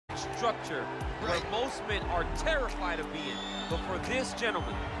structure where most men are terrified of being. But for this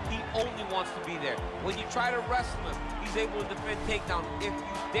gentleman, he only wants to be there. When you try to wrestle him, he's able to defend takedowns. If you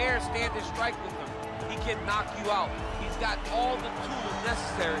dare stand and strike with him, he can knock you out. He's got all the tools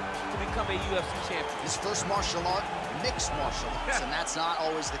necessary to become a UFC champion. His first martial art, mixed martial arts, and that's not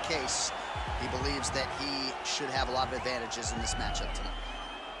always the case. He believes that he should have a lot of advantages in this matchup tonight.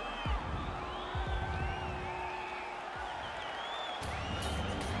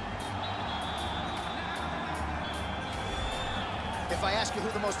 If I ask you who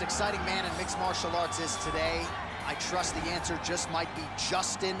the most exciting man in mixed martial arts is today, I trust the answer just might be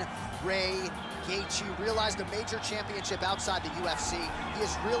Justin Ray Gaethje. Realized a major championship outside the UFC. He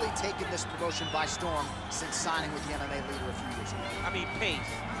has really taken this promotion by storm since signing with the MMA leader a few years ago. I mean,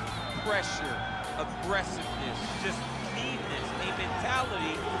 pace, pressure, aggressiveness, just keenness, a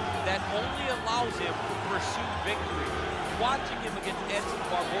mentality that only allows him to pursue victory. Watching him against Edson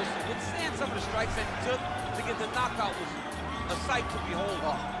Barbosa, withstand some of the strikes that he took to get the knockout was a sight to behold.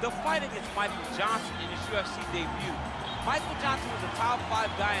 The fight against Michael Johnson in his UFC debut. Michael Johnson was a top 5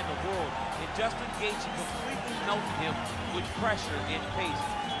 guy in the world, and Justin Gaethje completely melted him with pressure and pace.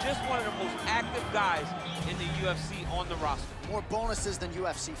 Just one of the most active guys in the UFC on the roster. More bonuses than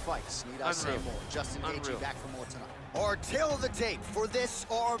UFC fights. Need I say more? Justin Gaethje back for more tonight. Our tail of the tape for this,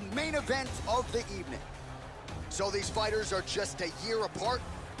 our main event of the evening. So these fighters are just a year apart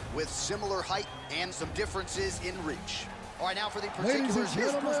with similar height and some differences in reach. All right, now for the particulars,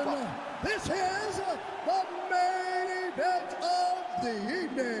 here's Bruce Buffer. This is the main event of the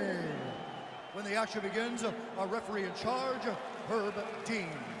evening. When the action begins, our referee in charge, Herb Dean.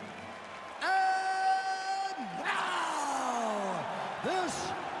 And now,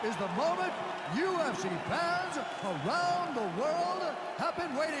 this is the moment UFC fans around the world have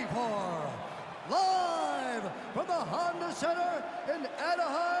been waiting for. Live from the Honda Center in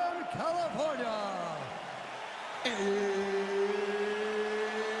Anaheim, California. It's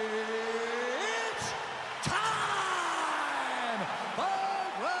time! 5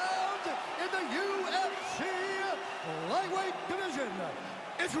 rounds in the UFC Lightweight division.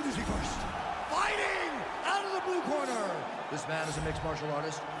 Introducing first, fighting out of the blue corner. This man is a mixed martial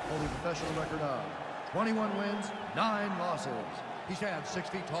artist, holding a professional record of 21 wins, 9 losses. He stands 6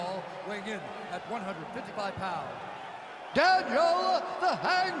 feet tall, weighing in at 155 pounds. Daniel the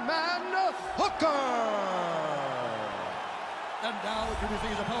Hangman Hooker! And now introducing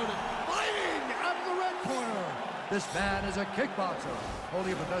his opponent, fighting out of the red corner. This man is a kickboxer,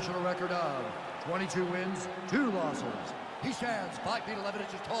 holding a professional record of 22 wins, 2 losses. He stands 5 feet 11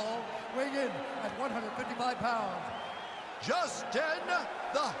 inches tall, weighing in at 155 pounds. Justin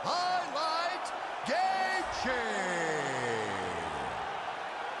the Highlight Gaethje.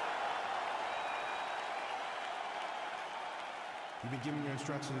 You've been given your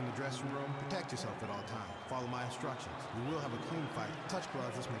instructions in the dressing room. Protect yourself at all times. Follow my instructions. We will have a clean fight. Touch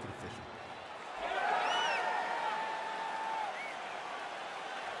gloves. Let's make it official.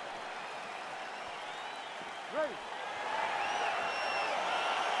 Ready.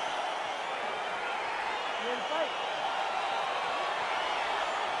 You ready to fight?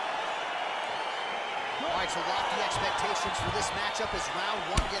 All right, so lofty expectations for this matchup as round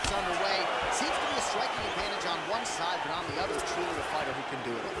 1 gets underway. Seems to be a striking advantage on one side, but on the other, truly a fighter who can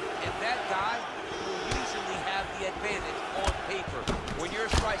do it. And that guy will usually have the advantage on paper. When you're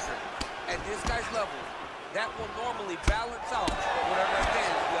a striker at this guy's level, that will normally balance out whatever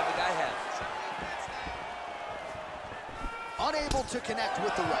advantage the other guy has. Unable to connect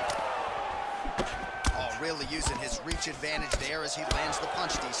with the right. Oh, really using his reach advantage there as he lands the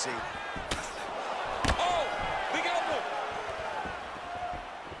punch, DC. Oh, big elbow.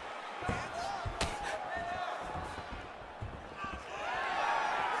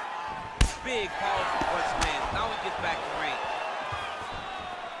 Big, powerful punch, man. Now he gets back to range.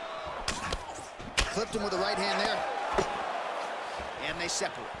 Clipped him with the right hand there. And they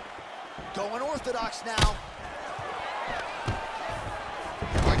separate. Going orthodox now.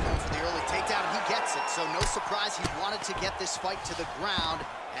 Right, going for the early takedown, and he gets it. So no surprise he wanted to get this fight to the ground,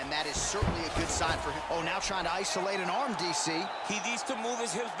 and that is certainly a good sign for him. Oh, now trying to isolate an arm, DC. He needs to move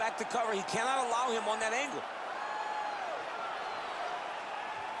his hips back to cover. He cannot allow him on that angle.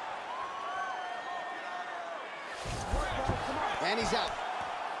 And he's out.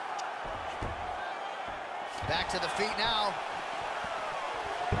 Back to the feet now.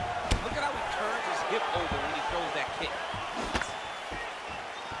 Look at how he turns his hip over when he throws that kick.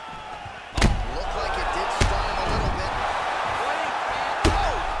 Oh, looked like it did stun him a little bit.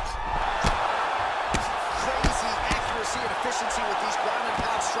 Oh! Crazy accuracy and efficiency with these ground and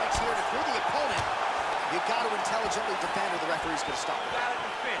pound strikes here to through the opponent. You've got to intelligently defend or the referee's going to stop it. You gotta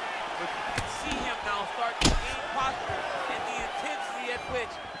defend. posture and the intensity at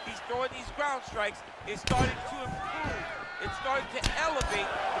which he's throwing these ground strikes is starting to improve. It's starting to elevate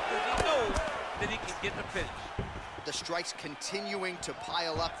because he knows that he can get the finish. The strikes continuing to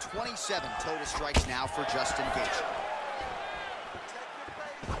pile up. 27 total strikes now for Justin Gaethje.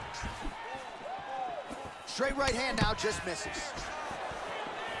 Straight right hand now, just misses.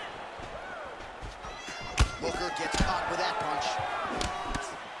 Hooker gets caught with that punch.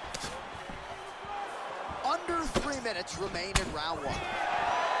 Under 3 minutes remain in round one.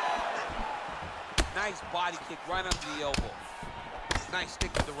 Nice body kick right under the elbow. Nice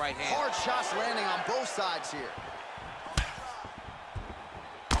stick with the right hand. Hard shots landing on both sides here.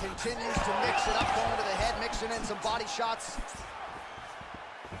 Continues to mix it up, going to the head, mixing in some body shots.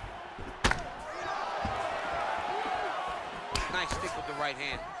 Nice stick with the right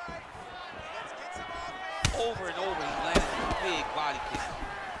hand. Over and over, he landed a big body kick.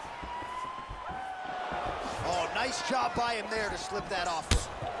 Oh, nice job by him there to slip that off.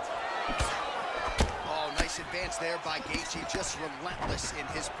 Oh, nice advance there by Gaethje, just relentless in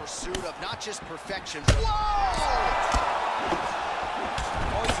his pursuit of not just perfection. Whoa!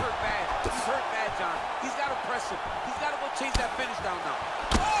 Oh, he's hurt bad. He's hurt bad, John. He's got to press him. He's got to go chase that finish down now.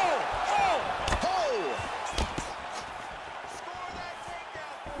 Oh! Oh! Oh!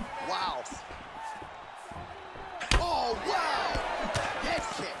 Wow. Oh, wow! Head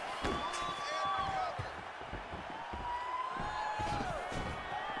kick.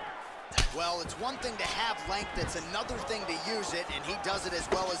 Well, it's one thing to have length, it's another thing to use it, and he does it as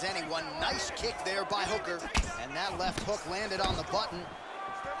well as anyone. Nice kick there by Hooker, and that left hook landed on the button.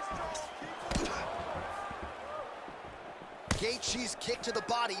 Gaethje's kick to the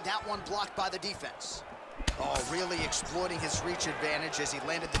body, that one blocked by the defense. Oh, really exploiting his reach advantage as he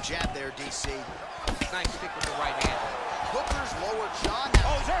landed the jab there, DC. Nice stick with the right hand. Hooker's lower jaw now.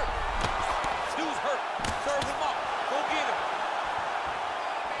 Oh, he's hurt. Dude's hurt. Serve him up. Go get him.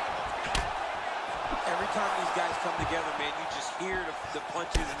 Every time these guys come together, man, you just hear the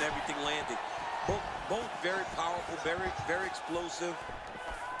punches and everything landing. Both very powerful, very explosive.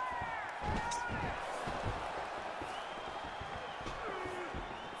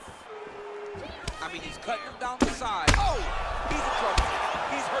 I mean, he's cutting him down the side. Oh, he's in trouble.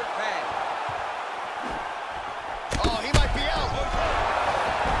 He's hurt bad. Oh, he might be out.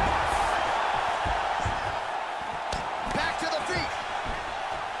 Back to the feet.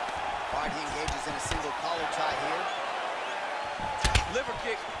 All right, he engages in a single collar tie here. Liver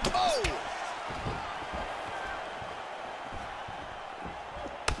kick. Oh!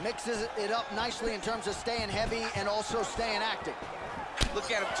 Mixes it up nicely in terms of staying heavy and also staying active.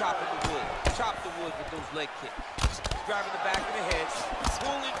 Look at him chopping the wood. Chop the wood with those leg kicks. Driving the back of the head,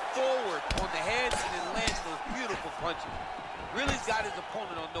 pulling forward on the head, and then landing those beautiful punches. Really's got his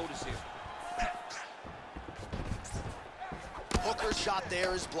opponent on notice here. Hooker's shot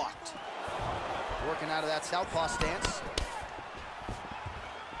there is blocked. Working out of that southpaw stance.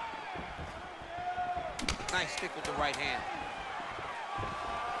 Nice stick with the right hand.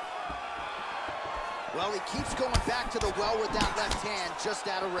 Well, he keeps going back to the well with that left hand, just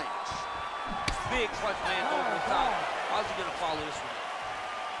out of range. Big punch lands over the top. How's he gonna follow this one?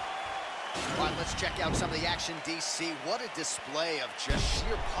 All right, let's check out some of the action, DC. What a display of just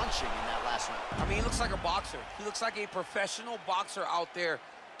sheer punching in that last round. I mean, he looks like a boxer. He looks like a professional boxer out there,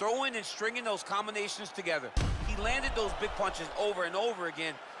 throwing and stringing those combinations together. He landed those big punches over and over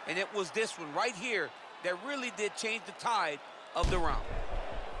again, and it was this one right here that really did change the tide of the round.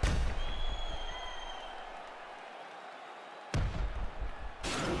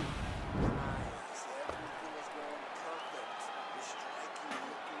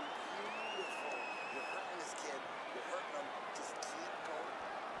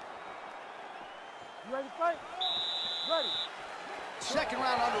 You ready to fight? Ready. Second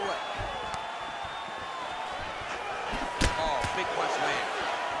round underway. Oh, big punch land.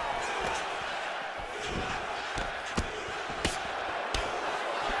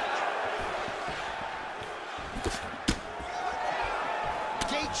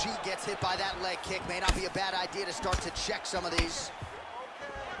 Gaethje gets hit by that leg kick. May not be a bad idea to start to check some of these.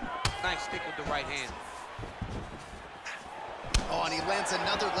 Nice stick with the right hand. Oh, and he lands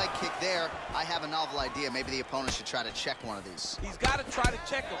another leg kick there. I have a novel idea. Maybe the opponent should try to check one of these. He's got to try to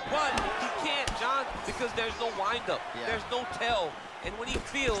check him, but he can't, John, because there's no windup. Yeah. There's no tell. And when he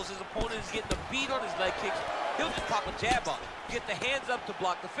feels his opponent is getting a beat on his leg kicks, he'll just pop a jab on him. Get the hands up to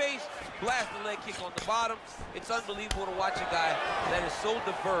block the face, blast the leg kick on the bottom. It's unbelievable to watch a guy that is so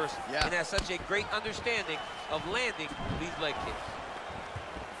diverse and has such a great understanding of landing these leg kicks.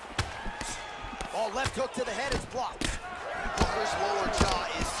 Oh, left hook to the head is blocked. Hooker's lower jaw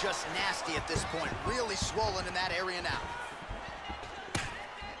is just nasty at this point. Really swollen in that area now.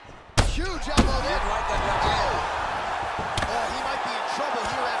 Huge elbow there. Didn't like that left hand. Oh, he might be in trouble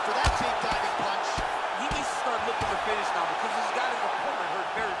here after that big diving punch. He needs to start looking to finish now because he's got his opponent hurt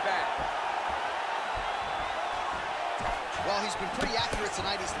very bad. Well, he's been pretty accurate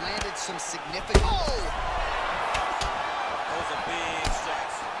tonight. He's landed some significant... Oh! Those are big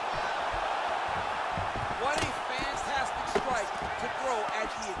shots. What a fantastic strike to throw at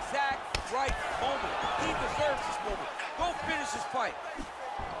the exact right moment. He deserves this moment. Go finish his fight.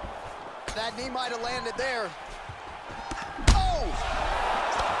 That knee might have landed there. Oh!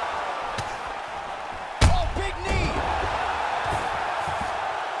 Oh, big knee!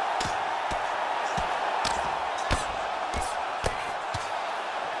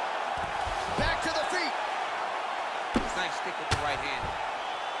 Back to the feet. Nice stick with the right hand.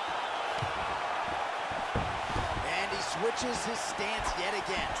 And he switches his stance yet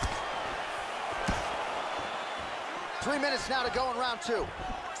again. 3 minutes now to go in round 2.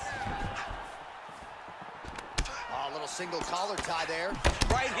 Oh, a little single collar tie there.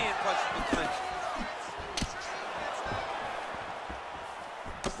 Right hand punch in the clinch.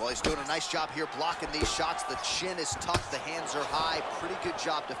 Well, he's doing a nice job here blocking these shots. The chin is tucked, the hands are high. Pretty good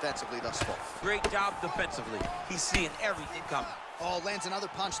job defensively thus far. Great job defensively. He's seeing everything coming. Oh, lands another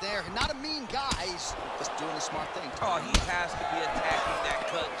punch there. Not a mean guy, he's just doing a smart thing. Oh, he has to be attacking that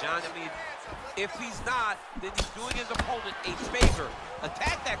cut, John. I mean, if he's not, then he's doing his opponent a favor.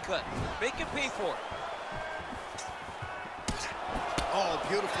 Attack that cut. Make him pay for it. Oh,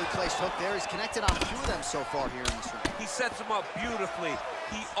 beautifully placed hook there. He's connected on a few of them so far here in this round. He sets him up beautifully.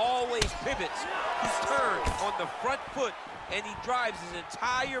 He always pivots. He's turned on the front foot, and he drives his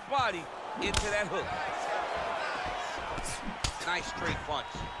entire body into that hook. Nice straight punch.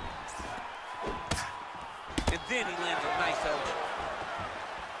 And then he lands a nice elbow.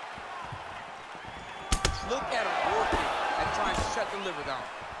 Look at him working and trying to shut the liver down.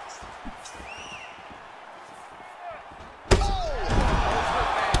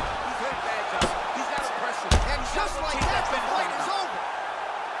 Just like that, the fight is over.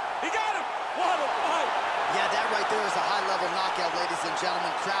 He got him. What a fight. Yeah, that right there is a high-level knockout, ladies and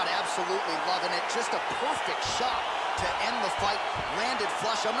gentlemen. Crowd absolutely loving it. Just a perfect shot to end the fight. Landed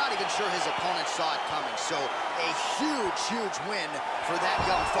flush. I'm not even sure his opponent saw it coming. So a huge, huge win for that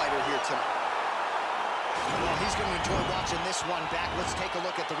young fighter here tonight. Well, he's going to enjoy watching this one back. Let's take a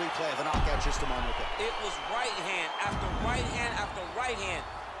look at the replay of the knockout just a moment ago. It was right hand after right hand after right hand.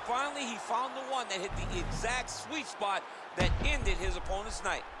 Finally, he found the one that hit the exact sweet spot that ended his opponent's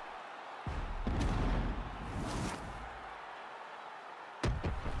night.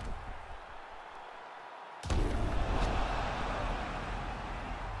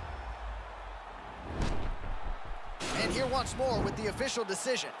 And here once more with the official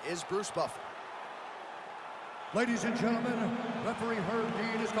decision is Bruce Buffer. Ladies and gentlemen, referee Herb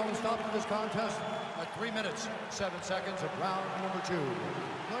Dean is calling stop to this contest at 3 minutes, 7 seconds of round number 2.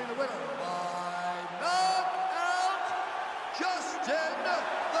 Declaring the winner by knockout, Justin the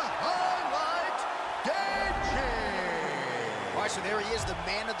Highlight Gaethje. All right, so there he is, the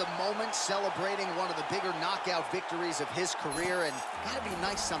man of the moment, celebrating one of the bigger knockout victories of his career. And gotta be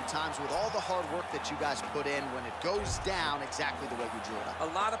nice sometimes with all the hard work that you guys put in when it goes down exactly the way you drew it up. A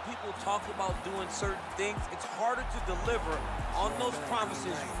lot of people talk about doing certain things. It's harder to deliver on those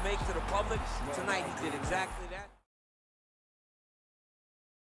promises you make to the public. Tonight, he did exactly that.